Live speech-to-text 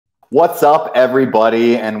What's up,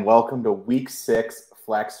 everybody, and welcome to Week 6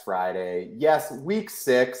 Flex Friday. Yes, Week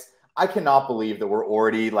 6. I cannot believe that we're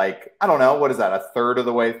already, I don't know, what is that, a third of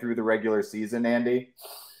the way through the regular season, Andy?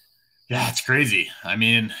 Yeah, it's crazy. I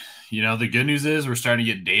mean, the good news is we're starting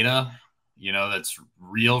to get data, that's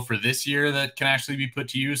real for this year that can actually be put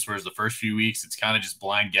to use, whereas the first few weeks, it's kind of just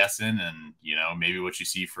blind guessing and, maybe what you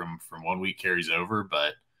see from 1 week carries over.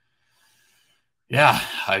 But yeah,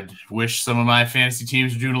 I wish some of my fantasy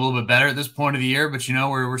teams were doing a little bit better at this point of the year, but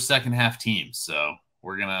we're second half teams, so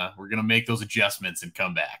we're gonna make those adjustments and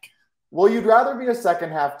come back. Well, you'd rather be a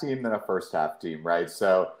second half team than a first half team, right?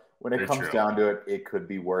 So when it Very comes true. down to it, it could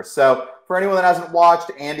be worse. So for anyone that hasn't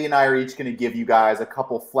watched, Andy and I are each going to give you guys a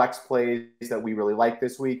couple flex plays that we really like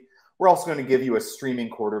this week. We're also going to give you a streaming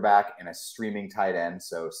quarterback and a streaming tight end.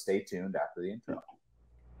 So stay tuned after the intro.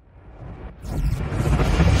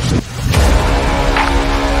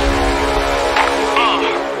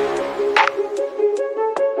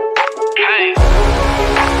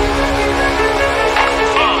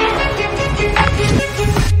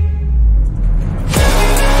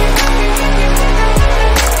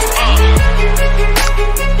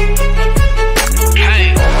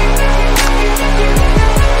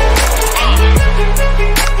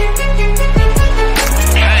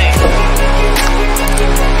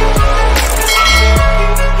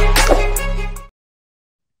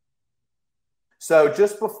 So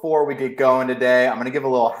just before we get going today, I'm going to give a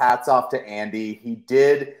little hats off to Andy. He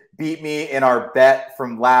did beat me in our bet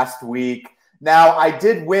from last week. Now, I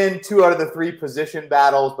did win 2 out of the 3 position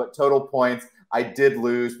battles, but total points, I did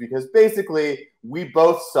lose because basically we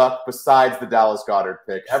both sucked besides the Dallas Goedert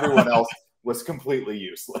pick. Everyone else was completely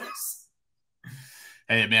useless.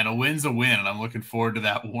 Hey, man, a win's a win, and I'm looking forward to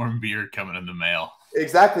that warm beer coming in the mail.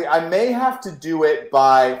 Exactly. I may have to do it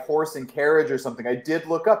by horse and carriage or something. I did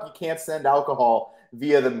look up. You can't send alcohol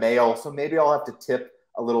via the mail, so maybe I'll have to tip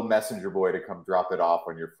a little messenger boy to come drop it off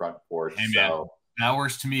on your front porch. Hey, man, that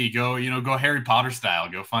works to me. Go Harry Potter style.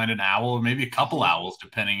 Go find an owl, or maybe a couple owls,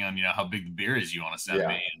 depending on how big the beer is you want to send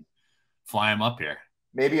me, and fly them up here.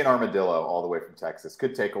 Maybe an armadillo all the way from Texas.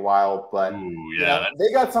 Could take a while, but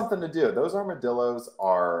they got something to do. Those armadillos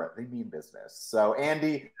they mean business. So,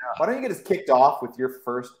 Andy, why don't you get us kicked off with your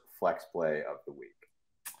first flex play of the week?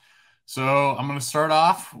 So I'm going to start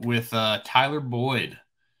off with Tyler Boyd.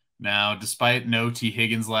 Now, despite no T.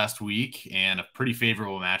 Higgins last week and a pretty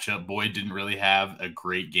favorable matchup, Boyd didn't really have a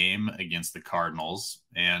great game against the Cardinals.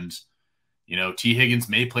 And T. Higgins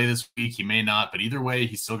may play this week. He may not. But either way,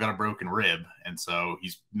 he's still got a broken rib. And so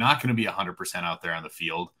he's not going to be 100% out there on the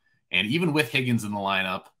field. And even with Higgins in the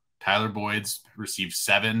lineup, Tyler Boyd's received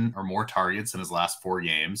 7 or more targets in his last 4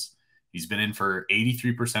 games. He's been in for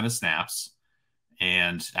 83% of snaps.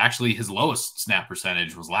 And actually, his lowest snap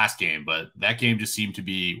percentage was last game. But that game just seemed to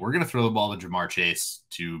be, we're going to throw the ball to Jamar Chase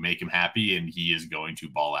to make him happy, and he is going to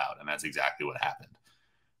ball out. And that's exactly what happened.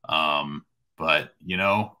 But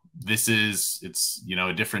it's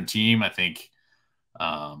a different team. I think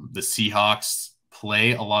the Seahawks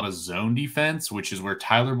play a lot of zone defense, which is where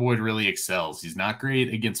Tyler Boyd really excels. He's not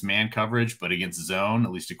great against man coverage, but against zone,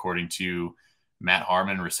 at least according to Matt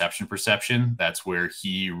Harmon reception perception, that's where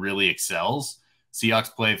he really excels.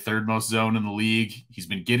 Seahawks play 3rd most zone in the league. He's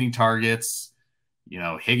been getting targets.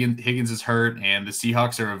 Higgins is hurt, and the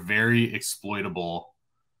Seahawks are a very exploitable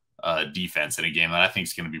defense in a game that I think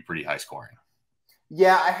is going to be pretty high scoring.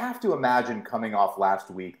 Yeah, I have to imagine coming off last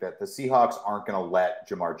week that the Seahawks aren't going to let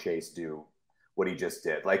Jamar Chase do what he just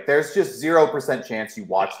did. There's just 0% chance you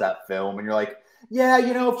watch that film and you're like, yeah,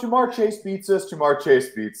 if Jamar Chase beats us, Jamar Chase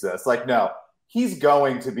beats us. No, he's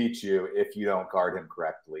going to beat you if you don't guard him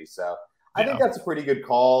correctly. So I think that's a pretty good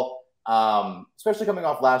call, especially coming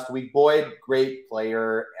off last week. Boyd, great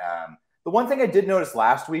player. The one thing I did notice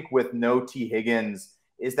last week with no T. Higgins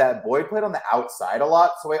is that Boyd played on the outside a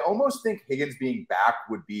lot. So I almost think Higgins being back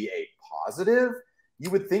would be a positive.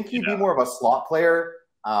 You would think he'd be more of a slot player.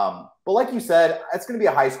 But like you said, it's going to be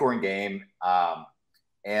a high-scoring game.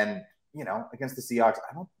 And, against the Seahawks,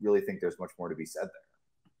 I don't really think there's much more to be said there.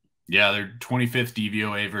 Yeah, they're 25th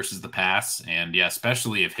DVOA versus the pass. And,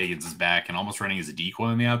 especially if Higgins is back and almost running as a decoy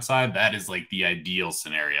on the outside, that is the ideal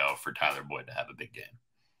scenario for Tyler Boyd to have a big game.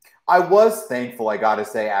 I was thankful, I got to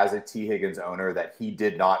say, as a T. Higgins owner, that he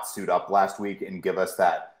did not suit up last week and give us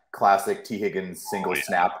that classic T. Higgins single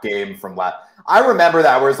snap game from last. I remember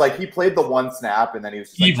that, where it's he played the 1 snap and then he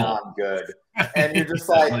was just I'm good. And you're just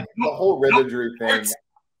the whole rib injury thing.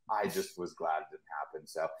 I just was glad it didn't happen.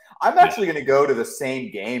 So I'm actually going to go to the same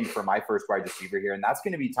game for my first wide receiver here, and that's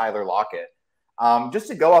going to be Tyler Lockett. Just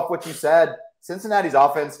to go off what you said, Cincinnati's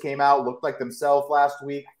offense came out, looked like themselves last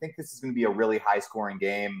week. I think this is going to be a really high-scoring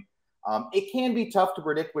game. It can be tough to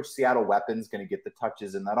predict which Seattle weapon's going to get the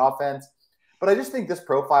touches in that offense. But I just think this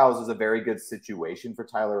profiles is a very good situation for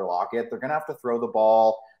Tyler Lockett. They're going to have to throw the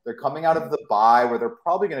ball. They're coming out of the bye where they're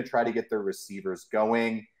probably going to try to get their receivers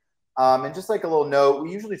going. And just like a little note,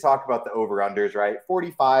 we usually talk about the over-unders, right?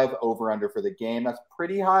 45 over-under for the game. That's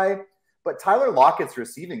pretty high. But Tyler Lockett's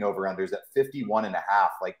receiving over-unders at 51.5.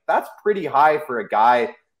 Like, that's pretty high for a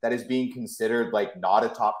guy that is being considered like not a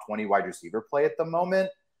top 20 wide receiver play at the moment.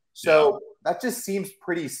 So that just seems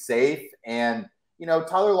pretty safe. And, you know,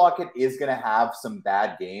 Tyler Lockett is going to have some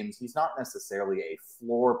bad games. He's not necessarily a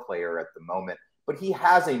floor player at the moment, but he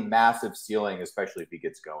has a massive ceiling, especially if he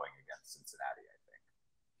gets going against Cincinnati, I think.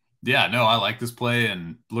 Yeah, no, I like this play.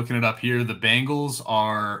 And looking it up here, the Bengals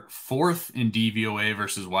are 4th in DVOA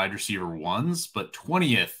versus wide receiver 1s, but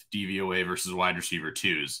 20th DVOA versus wide receiver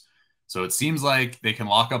 2s. So it seems like they can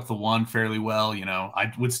lock up the one fairly well. You know,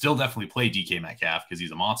 I would still definitely play DK Metcalf because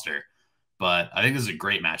he's a monster, but I think this is a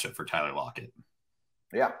great matchup for Tyler Lockett.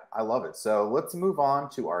 Yeah, I love it. So let's move on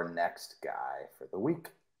to our next guy for the week.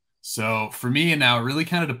 So for me, and now it really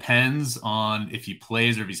kind of depends on if he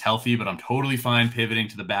plays or if he's healthy, but I'm totally fine pivoting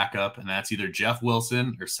to the backup, and that's either Jeff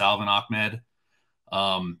Wilson or Salvon Ahmed.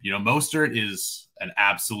 You know, Mostert is an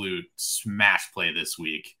absolute smash play this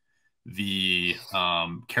week. The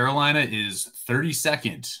Carolina is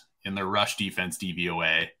 32nd in their rush defense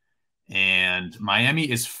DVOA, and Miami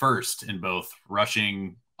is 1st in both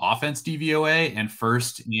rushing offense DVOA and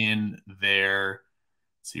 1st in their,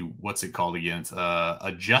 let's see, what's it called again?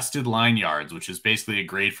 Adjusted line yards, which is basically a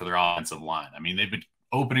grade for their offensive line. I mean, they've been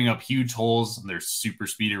opening up huge holes, and their super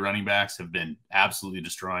speedy running backs have been absolutely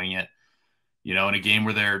destroying it. You know, in a game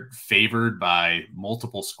where they're favored by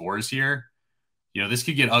multiple scores here, you know, this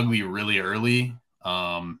could get ugly really early.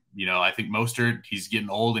 You know, I think Mostert, he's getting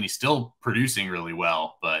old and he's still producing really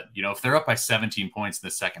well. But, you know, if they're up by 17 points in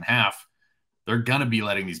the second half, they're going to be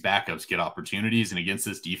letting these backups get opportunities. And against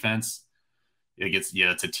this defense, it's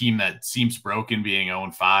a team that seems broken being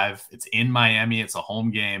 0-5. It's in Miami. It's a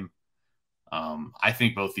home game. I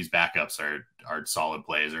think both these backups are solid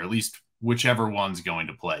plays, or at least whichever one's going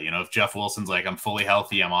to play. You know, if Jeff Wilson's like, I'm fully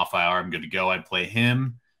healthy, I'm off IR, I'm good to go, I'd play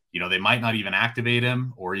him. You know, they might not even activate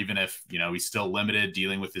him, or even if, you know, he's still limited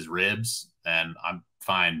dealing with his ribs, then I'm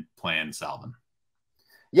fine playing Salvon.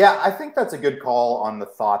 Yeah, I think that's a good call on the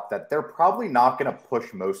thought that they're probably not going to push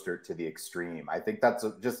Mostert to the extreme. I think that's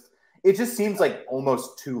it just seems like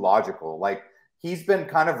almost too logical. Like, he's been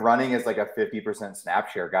kind of running as like a 50% snap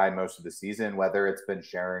share guy most of the season, whether it's been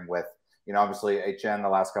sharing with, you know, obviously HN the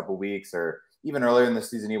last couple of weeks, or even earlier in the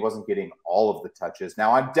season, he wasn't getting all of the touches.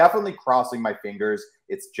 Now, I'm definitely crossing my fingers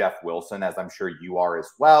it's Jeff Wilson, as I'm sure you are as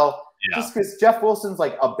well. Yeah. Just because Jeff Wilson's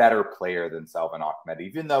like a better player than Salvon Ahmed,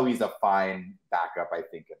 even though he's a fine backup, I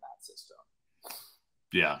think, in that system.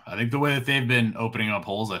 Yeah, I think the way that they've been opening up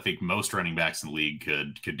holes, I think most running backs in the league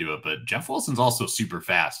could do it. But Jeff Wilson's also super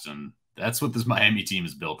fast, and that's what this Miami team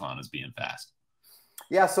is built on, is being fast.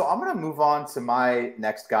 Yeah, so I'm going to move on to my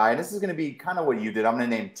next guy, and this is going to be kind of what you did. I'm going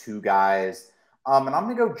to name two guys, and I'm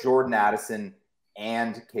going to go Jordan Addison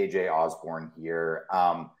and KJ Osborn here.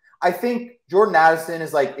 I think Jordan Addison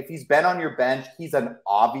is like, if he's been on your bench, he's an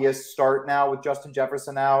obvious start now with Justin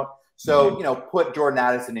Jefferson out. So, you know, put Jordan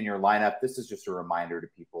Addison in your lineup. This is just a reminder to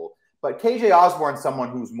people. But KJ Osborn, someone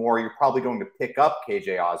who's more, you're probably going to pick up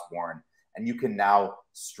KJ Osborn, and you can now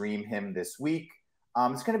stream him this week.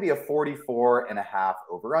 It's going to be a 44.5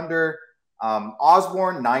 over-under.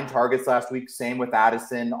 Osborn, 9 targets last week. Same with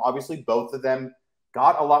Addison. Obviously, both of them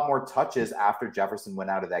got a lot more touches after Jefferson went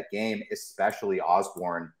out of that game, especially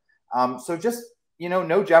Osborn. So just, you know,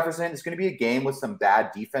 no Jefferson. It's going to be a game with some bad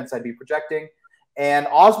defense, I'd be projecting. And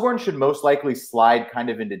Osborn should most likely slide kind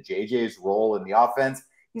of into JJ's role in the offense.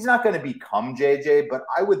 He's not going to become JJ, but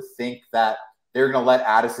I would think that they're going to let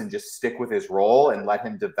Addison just stick with his role and let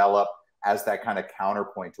him develop as that kind of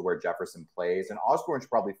counterpoint to where Jefferson plays. And Osborn should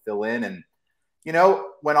probably fill in. And, you know,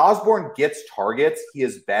 when Osborn gets targets, he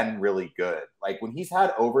has been really good. Like, when he's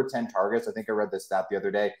had over 10 targets, I think I read this stat the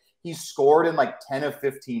other day, he's scored in like 10 of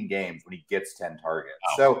 15 games when he gets 10 targets.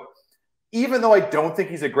 Wow. So even though I don't think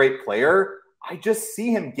he's a great player, I just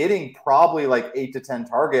see him getting probably like 8 to 10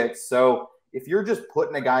 targets. So if you're just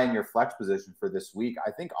putting a guy in your flex position for this week,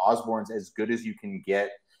 I think Osborn's as good as you can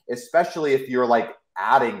get, especially if you're like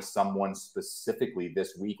adding someone specifically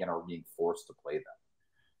this week and are being forced to play them.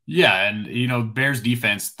 Yeah, and, you know, Bears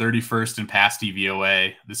defense, 31st in pass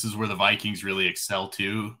DVOA. This is where the Vikings really excel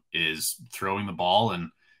too, is throwing the ball.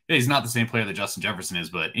 And yeah, he's not the same player that Justin Jefferson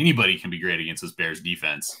is, but anybody can be great against this Bears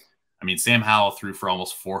defense. I mean, Sam Howell threw for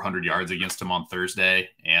almost 400 yards against him on Thursday.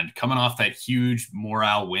 And coming off that huge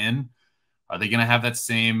morale win, are they going to have that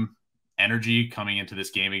same energy coming into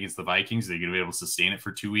this game against the Vikings. They're going to be able to sustain it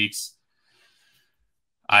for 2 weeks.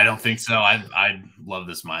 I don't think so. I love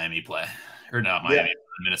this Miami play. Or not Miami,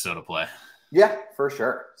 Minnesota play. Yeah, for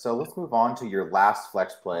sure. So let's move on to your last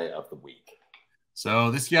flex play of the week.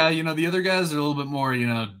 So this guy, the other guys are a little bit more,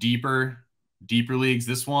 deeper leagues.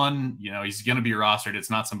 This one, he's going to be rostered. It's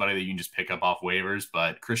not somebody that you can just pick up off waivers,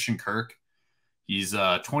 but Christian Kirk, he's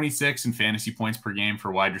 26 in fantasy points per game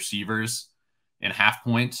for wide receivers and half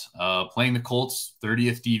point, playing the Colts,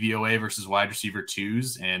 30th DVOA versus wide receiver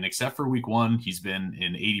 2s. And except for week 1, he's been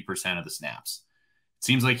in 80% of the snaps. It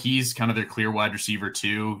seems like he's kind of their clear wide receiver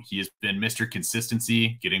 2. He has been Mr.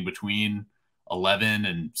 Consistency, getting between 11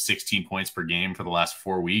 and 16 points per game for the last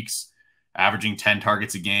 4 weeks, averaging 10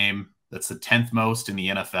 targets a game. That's the 10th most in the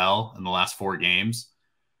NFL in the last 4 games.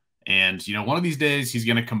 And, one of these days he's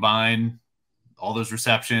going to combine all those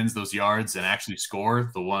receptions, those yards, and actually score.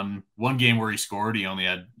 The one game where he scored, he only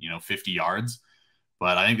had, 50 yards.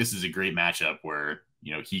 But I think this is a great matchup where,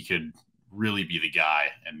 he could really be the guy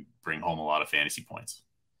and bring home a lot of fantasy points.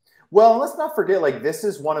 Well, let's not forget, this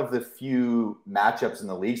is one of the few matchups in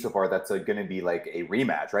the league so far that's going to be a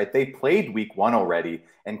rematch, right? They played week 1 already,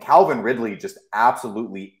 and Calvin Ridley just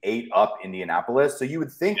absolutely ate up Indianapolis. So you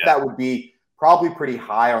would think that would be probably pretty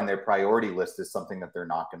high on their priority list as something that they're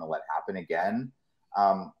not going to let happen again.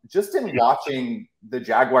 Just in watching the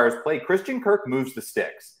Jaguars play, Christian Kirk moves the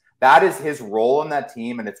sticks. That is his role in that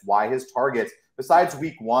team, and it's why his targets, besides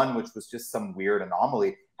week 1, which was just some weird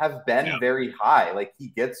anomaly, have been very high. He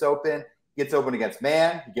gets open against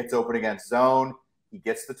man, he gets open against zone, he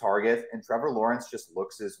gets the target, and Trevor Lawrence just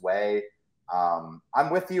looks his way. I'm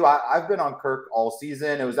with you. I've been on Kirk all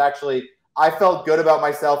season. It was actually, I felt good about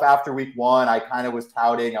myself after week 1. I kind of was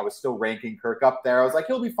touting, I was still ranking Kirk up there. I was like,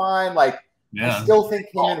 he'll be fine. I still think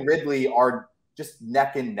him and Ridley are just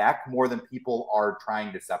neck and neck more than people are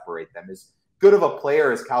trying to separate them. As good of a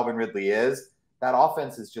player as Calvin Ridley is, that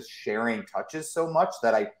offense is just sharing touches so much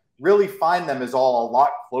that I really find them as all a lot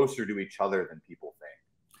closer to each other than people think.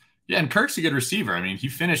 Yeah, and Kirk's a good receiver. I mean, he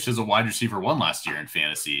finished as a wide receiver 1 last year in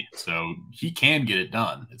fantasy, so he can get it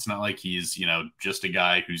done. It's not like he's, just a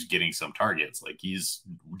guy who's getting some targets. He's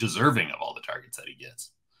deserving of all the targets that he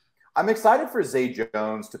gets. I'm excited for Zay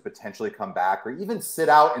Jones to potentially come back or even sit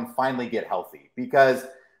out and finally get healthy, because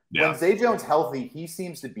when Zay Jones healthy, he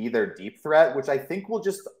seems to be their deep threat, which I think will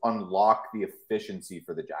just unlock the efficiency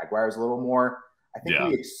for the Jaguars a little more. I think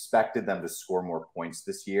we expected them to score more points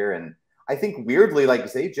this year. And I think weirdly,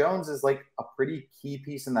 Zay Jones is a pretty key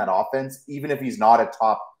piece in that offense. Even if he's not a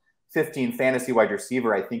top 15 fantasy wide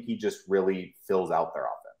receiver, I think he just really fills out their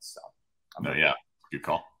offense. So good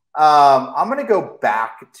call. I'm going to go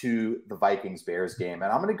back to the Vikings-Bears game,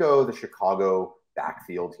 and I'm going to go the Chicago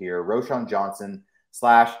backfield here. Roschon Johnson /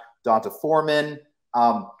 Donta Foreman.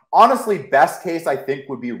 Honestly, best case, I think,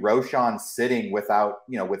 would be Roschon sitting without,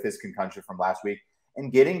 with his concussion from last week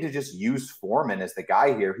and getting to just use Foreman as the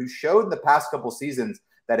guy here who showed in the past couple seasons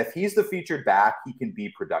that if he's the featured back, he can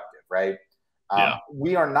be productive, right?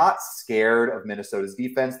 We are not scared of Minnesota's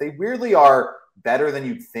defense. They weirdly are better than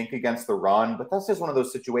you'd think against the run, but that's just one of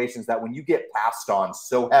those situations that when you get passed on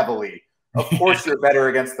so heavily, of course you're better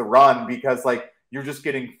against the run because you're just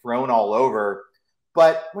getting thrown all over.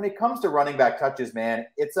 But when it comes to running back touches, man,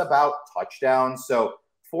 it's about touchdowns. So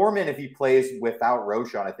Foreman, if he plays without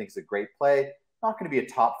Roschon, I think is a great play. Not going to be a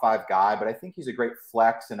top 5 guy, but I think he's a great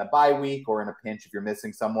flex in a bye week or in a pinch if you're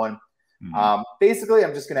missing someone. Basically,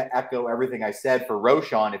 I'm just going to echo everything I said for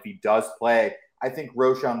Roschon. If he does play, I think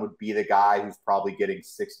Roschon would be the guy who's probably getting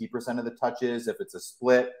 60% of the touches if it's a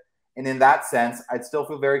split. And in that sense, I'd still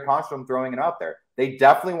feel very confident throwing it out there. They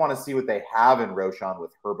definitely want to see what they have in Roschon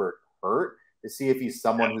with Herbert hurt to see if he's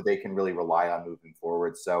someone who they can really rely on moving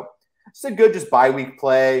forward. So it's a good just bye week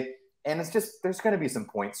play. And it's just, there's going to be some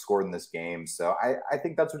points scored in this game. So I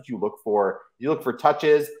think that's what you look for. You look for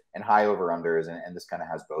touches and high over-unders, and this kind of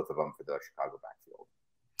has both of them for the Chicago backfield.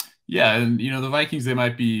 Yeah, and, the Vikings, they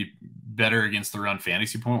might be better against the run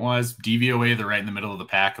fantasy point-wise. DVOA, they're right in the middle of the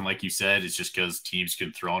pack, and like you said, it's just because teams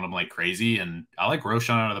can throw on them like crazy. And I like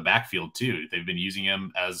Roschon out of the backfield, too. They've been using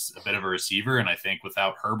him as a bit of a receiver, and I think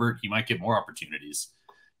without Herbert, he might get more opportunities.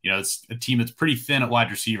 It's a team that's pretty thin at wide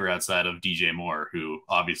receiver outside of DJ Moore, who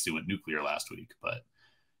obviously went nuclear last week. But,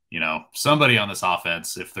 somebody on this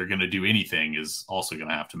offense, if they're going to do anything, is also going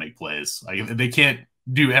to have to make plays. They can't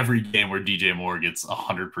do every game where DJ Moore gets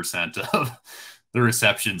 100% of the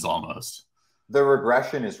receptions almost. The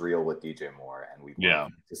regression is real with DJ Moore, and we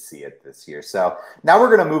want to see it this year. So now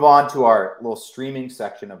we're going to move on to our little streaming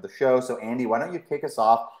section of the show. So, Andy, why don't you kick us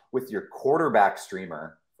off with your quarterback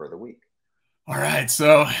streamer for the week? All right,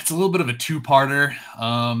 so it's a little bit of a two-parter,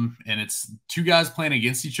 and it's two guys playing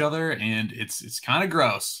against each other, and it's kind of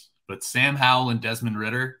gross. But Sam Howell and Desmond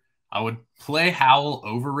Ridder, I would play Howell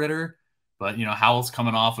over Ridder, but Howell's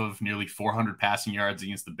coming off of nearly 400 passing yards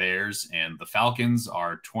against the Bears, and the Falcons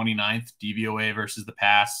are 29th DVOA versus the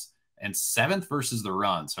pass and 7th versus the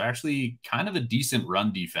run. So actually, kind of a decent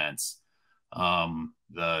run defense.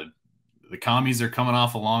 The commies are coming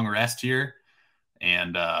off a long rest here,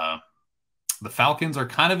 and the Falcons are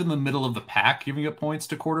kind of in the middle of the pack giving up points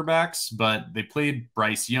to quarterbacks, but they played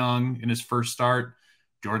Bryce Young in his first start,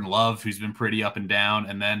 Jordan Love, who's been pretty up and down.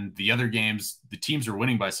 And then the other games, the teams are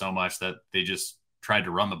winning by so much that they just tried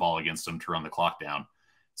to run the ball against them to run the clock down.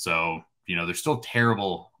 So, they're still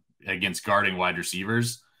terrible against guarding wide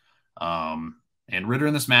receivers. And Ridder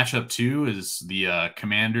in this matchup too is the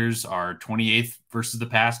Commanders are 28th versus the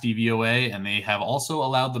pass DVOA, and they have also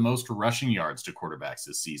allowed the most rushing yards to quarterbacks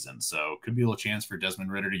this season. So could be a little chance for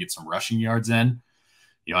Desmond Ridder to get some rushing yards in.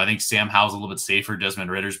 I think Sam Howell's a little bit safer.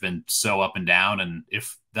 Desmond Ridder's been so up and down, and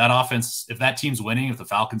if that team's winning, if the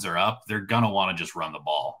Falcons are up, they're gonna want to just run the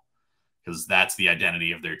ball because that's the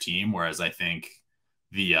identity of their team. Whereas I think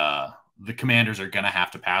the Commanders are gonna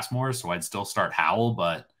have to pass more, so I'd still start Howell,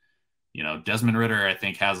 but Desmond Ridder, I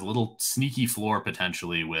think, has a little sneaky floor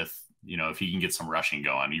potentially with, if he can get some rushing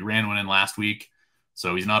going. He ran one in last week,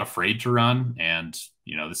 so he's not afraid to run. And,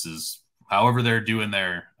 this is however they're doing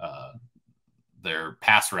their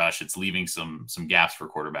pass rush, it's leaving some gaps for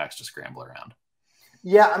quarterbacks to scramble around.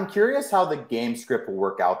 Yeah, I'm curious how the game script will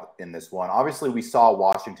work out in this one. Obviously, we saw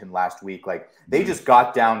Washington last week. Like, they just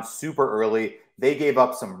got down super early. They gave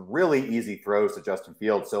up some really easy throws to Justin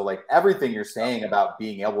Fields. So, like, everything you're saying about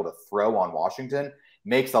being able to throw on Washington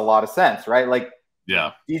makes a lot of sense, right? Like,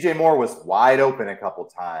 yeah, DJ Moore was wide open a couple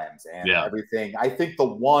times and everything. I think the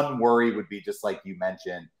one worry would be just like you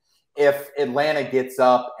mentioned, if Atlanta gets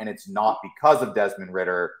up and it's not because of Desmond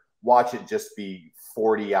Ridder, watch it just be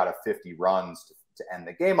 40 out of 50 runs to end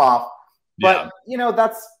the game off. But,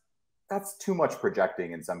 that's too much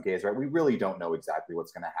projecting in some cases, right? We really don't know exactly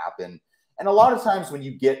what's going to happen. And a lot of times when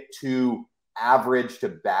you get to average to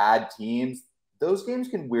bad teams, those games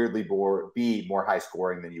can weirdly be more high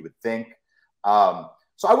scoring than you would think.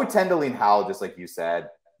 So I would tend to lean Howell, just like you said.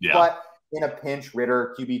 Yeah. But in a pinch,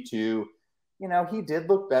 Ridder, QB2, he did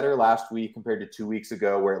look better last week compared to 2 weeks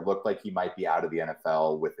ago where it looked like he might be out of the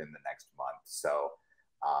NFL within the next month. So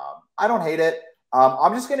I don't hate it.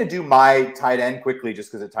 I'm just going to do my tight end quickly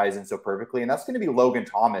just because it ties in so perfectly. And that's going to be Logan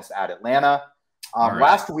Thomas at Atlanta.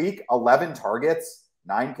 Last week, 11 targets,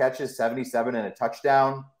 9 catches, 77 and a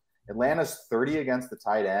touchdown. Atlanta's 30th against the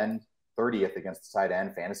tight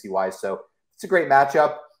end fantasy-wise. So it's a great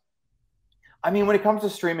matchup. I mean, when it comes to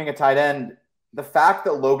streaming a tight end, the fact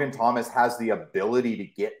that Logan Thomas has the ability to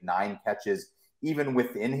get 9 catches even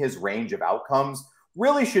within his range of outcomes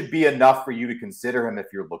really should be enough for you to consider him if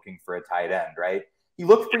you're looking for a tight end, right? He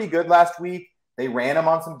looked pretty good last week. They ran him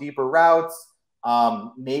on some deeper routes.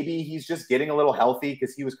 Maybe he's just getting a little healthy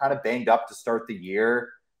because he was kind of banged up to start the year.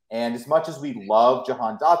 And as much as we love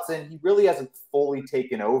Jahan Dotson, he really hasn't fully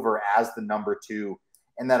taken over as the number 2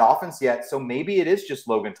 in that offense yet. So maybe it is just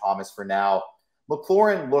Logan Thomas for now.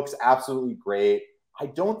 McLaurin looks absolutely great. I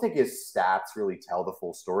don't think his stats really tell the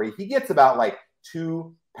full story. He gets about like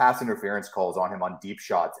 2 pass interference calls on him on deep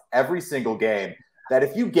shots every single game that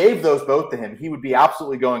if you gave those both to him, he would be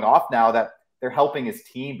absolutely going off now that they're helping his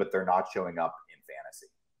team, but they're not showing up in fantasy.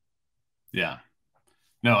 Yeah.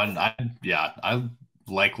 No, and I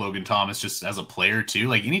like Logan Thomas just as a player too.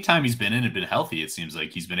 Like anytime he's been in and been healthy, it seems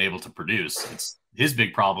like he's been able to produce. His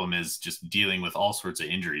big problem is just dealing with all sorts of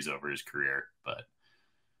injuries over his career. But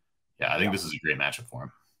yeah, I think this is a great matchup for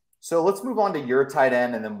him. So let's move on to your tight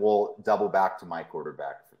end, and then we'll double back to my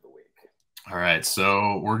quarterback for the week. All right,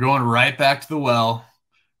 so we're going right back to the well,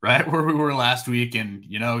 right where we were last week. And,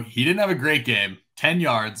 he didn't have a great game, 10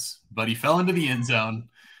 yards, but he fell into the end zone.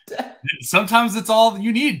 Sometimes it's all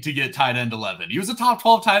you need to get tight end 11. He was a top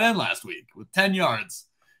 12 tight end last week with 10 yards,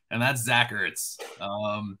 and that's Zach Ertz.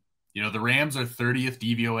 The Rams are 30th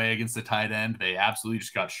DVOA against the tight end. They absolutely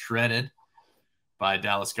just got shredded by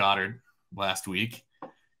Dallas Goedert last week.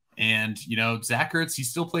 And, Zach Ertz, he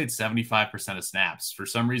still played 75% of snaps. For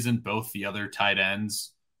some reason, both the other tight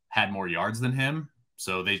ends had more yards than him.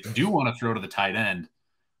 So they do want to throw to the tight end.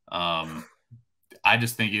 I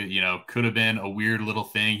just think it, could have been a weird little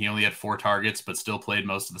thing. He only had 4 targets, but still played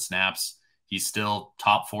most of the snaps. He's still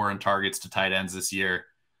top 4 in targets to tight ends this year.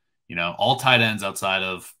 All tight ends outside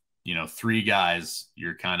of, 3 guys,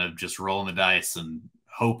 you're kind of just rolling the dice and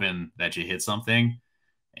hoping that you hit something.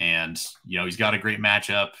 And, he's got a great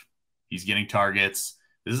matchup. He's getting targets.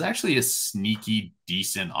 this is actually a sneaky,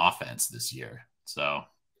 decent offense this year. So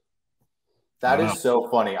that is so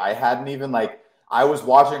funny. I hadn't even I was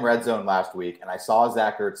watching Red Zone last week and I saw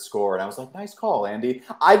Zach Ertz score and I was like, nice call, Andy.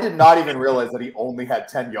 I did not even realize that he only had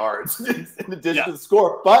 10 yards in addition to the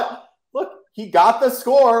score. But look, he got the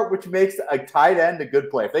score, which makes a tight end a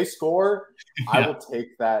good play. If they score, I will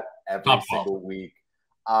take that every single week.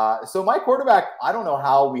 So my quarterback, I don't know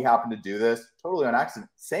how we happen to do this. Totally on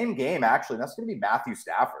accident. Same game, actually. That's going to be Matthew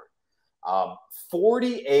Stafford.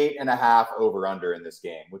 48.5 over under in this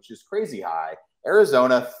game, which is crazy high.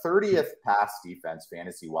 Arizona, 30th pass defense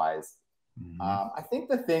fantasy wise. I think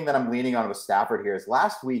the thing that I'm leaning on with Stafford here is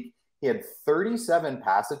last week he had 37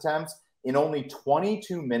 pass attempts in only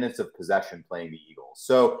 22 minutes of possession playing the Eagles.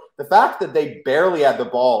 So the fact that they barely had the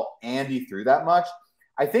ball and he threw that much,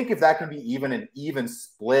 I think if that can be even an even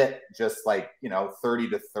split, just 30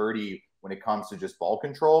 to 30 when it comes to just ball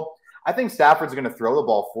control, I think Stafford's going to throw the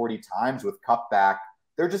ball 40 times with Kupp back.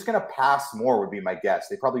 They're just going to pass more would be my guess.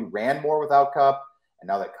 They probably ran more without Kupp. And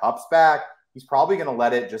now that Kupp's back, he's probably going to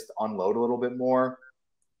let it just unload a little bit more.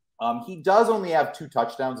 He does only have 2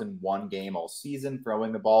 touchdowns in one game all season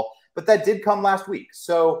throwing the ball, but that did come last week.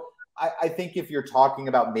 So I think if you're talking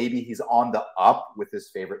about maybe he's on the up with his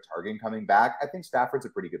favorite target coming back, I think Stafford's a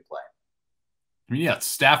pretty good play. I mean, yeah,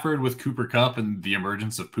 Stafford with Cooper Kupp and the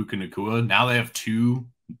emergence of Puka Nacua. Now they have 2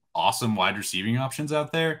 awesome wide receiving options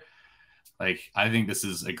out there. I think this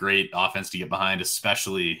is a great offense to get behind,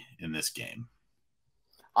 especially in this game.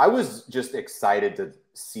 I was just excited to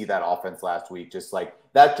see that offense last week. Just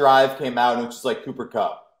that drive came out and it was just Cooper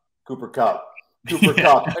Kupp. And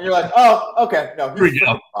you're like, oh, okay. No, he's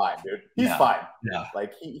fine, dude. He's fine. Yeah.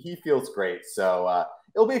 He feels great. So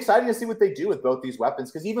it'll be exciting to see what they do with both these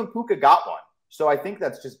weapons because even Puka got one. So I think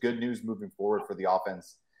that's just good news moving forward for the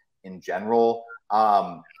offense in general.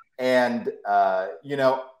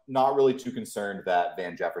 Not really too concerned that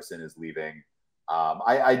Van Jefferson is leaving.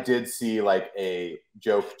 I did see a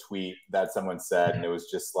joke tweet that someone said, and it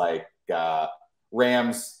was just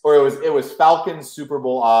Rams, or it was Falcons Super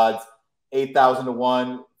Bowl odds, 8,000 to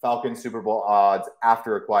 1, Falcons Super Bowl odds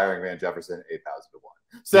after acquiring Van Jefferson, 8,000 to 1.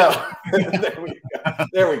 So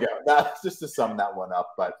there we go. That's just to sum that one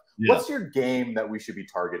up. But what's your game that we should be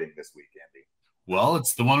targeting this week, Andy? Well,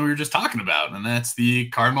 it's the one we were just talking about, and that's the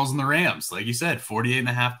Cardinals and the Rams. Like you said,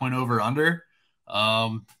 48.5 point over under.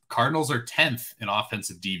 Cardinals are 10th in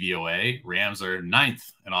offensive DVOA. Rams are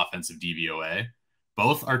 9th in offensive DVOA.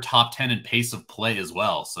 Both are top 10 in pace of play as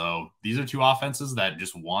well. So these are 2 offenses that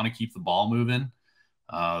just want to keep the ball moving.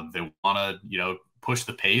 They want to, push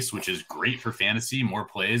the pace, which is great for fantasy. More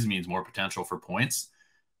plays means more potential for points.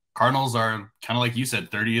 Cardinals are kind of like you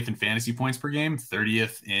said, 30th in fantasy points per game,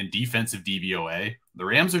 30th in defensive DVOA. The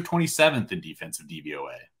Rams are 27th in defensive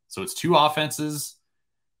DVOA. So it's 2 offenses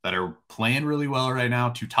that are playing really well right now.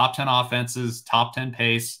 2 top 10 offenses, top 10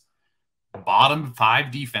 pace, bottom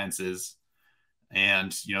 5 defenses.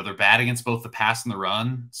 And, they're bad against both the pass and the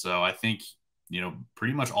run. So I think,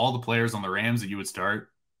 pretty much all the players on the Rams that you would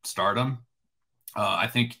start them. I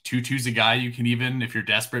think Tutu's a guy you can even, if you're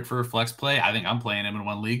desperate for a flex play, I think I'm playing him in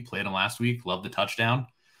one league, played him last week, loved the touchdown.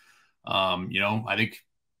 I think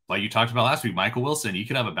like you talked about last week, Michael Wilson, he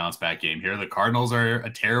could have a bounce back game here. The Cardinals are a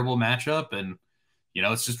terrible matchup and,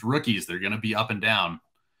 it's just rookies. They're going to be up and down.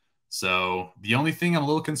 So the only thing I'm a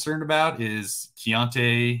little concerned about is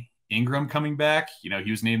Keontae Ingram coming back.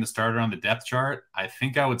 He was named the starter on the depth chart. I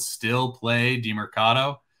think I would still play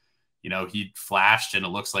DeMercado. He flashed and it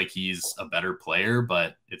looks like he's a better player,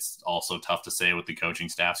 but it's also tough to say what the coaching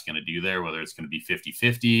staff's going to do there, whether it's going to be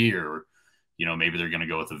 50-50 or, maybe they're going to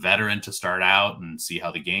go with a veteran to start out and see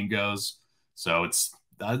how the game goes. So it's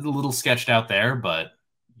a little sketched out there, but,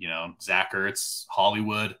 Zach Ertz,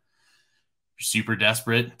 Hollywood, super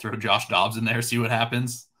desperate, throw Josh Dobbs in there, see what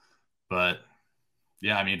happens. But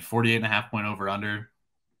yeah, 48.5 point over under.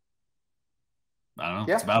 I don't know.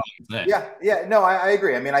 Yeah. It's about what I can say. Yeah. No, I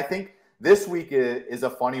agree. I think this week is a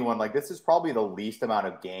funny one. This is probably the least amount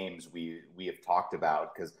of games we have talked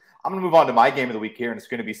about because I'm going to move on to my game of the week here, and it's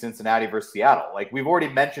going to be Cincinnati versus Seattle. We've already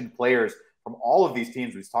mentioned players from all of these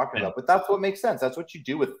teams we've talked about, but that's what makes sense. That's what you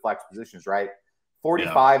do with flex positions, right?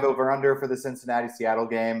 45 over under for the Cincinnati-Seattle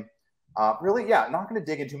game. Really, not going to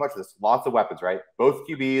dig in too much of this. Lots of weapons, right? Both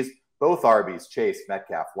QBs, both RBs, Chase,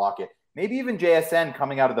 Metcalf, Lockett. Maybe even JSN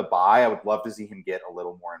coming out of the bye. I would love to see him get a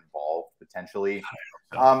little more involved potentially.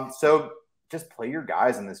 So just play your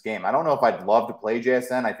guys in this game. I don't know if I'd love to play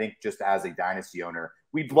JSN. I think just as a dynasty owner,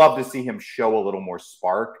 we'd love to see him show a little more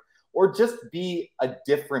spark or just be a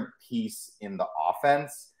different piece in the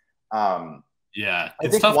offense.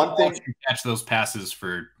 It's tough to catch those passes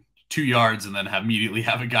for 2 yards and then immediately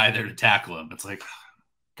have a guy there to tackle him. It's like,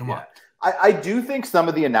 come on. I do think some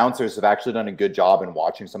of the announcers have actually done a good job in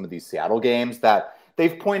watching some of these Seattle games, that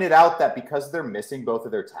they've pointed out that because they're missing both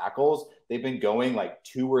of their tackles, they've been going like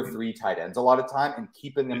 2 or 3 tight ends a lot of time and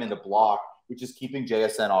keeping them in the block, which is keeping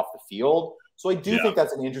JSN off the field. So I do think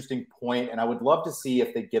that's an interesting point, and I would love to see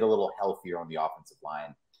if they get a little healthier on the offensive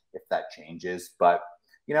line, if that changes. But,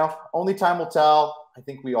 only time will tell. I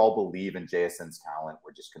think we all believe in JSN's talent.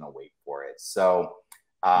 We're just going to wait for it. So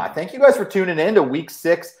thank you guys for tuning in to Week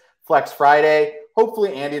 6 Flex Friday.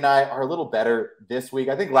 Hopefully Andy and I are a little better this week.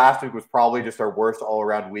 I think last week was probably just our worst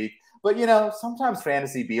all-around week. But, sometimes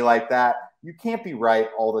fantasy be like that. You can't be right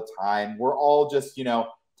all the time. We're all just,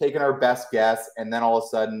 taking our best guess, and then all of a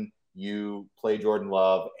sudden you play Jordan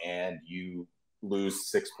Love and you lose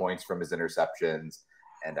 6 points from his interceptions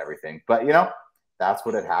and everything. But, that's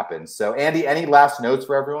what it happens. So, Andy, any last notes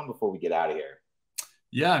for everyone before we get out of here?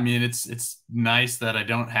 Yeah, I mean, it's nice that I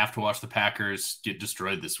don't have to watch the Packers get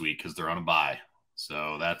destroyed this week because they're on a bye.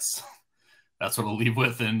 So that's what I'll leave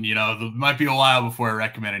with. And, it might be a while before I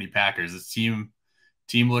recommend any Packers. This team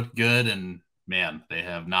looked good, and, man, they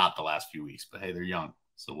have not the last few weeks. But, hey, they're young.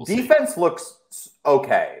 So we'll see. Defense looks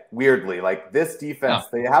okay, weirdly. Like this defense,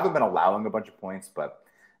 they haven't been allowing a bunch of points, but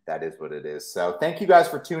that is what it is. So thank you guys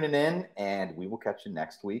for tuning in, and we will catch you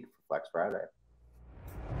next week for Flex Friday.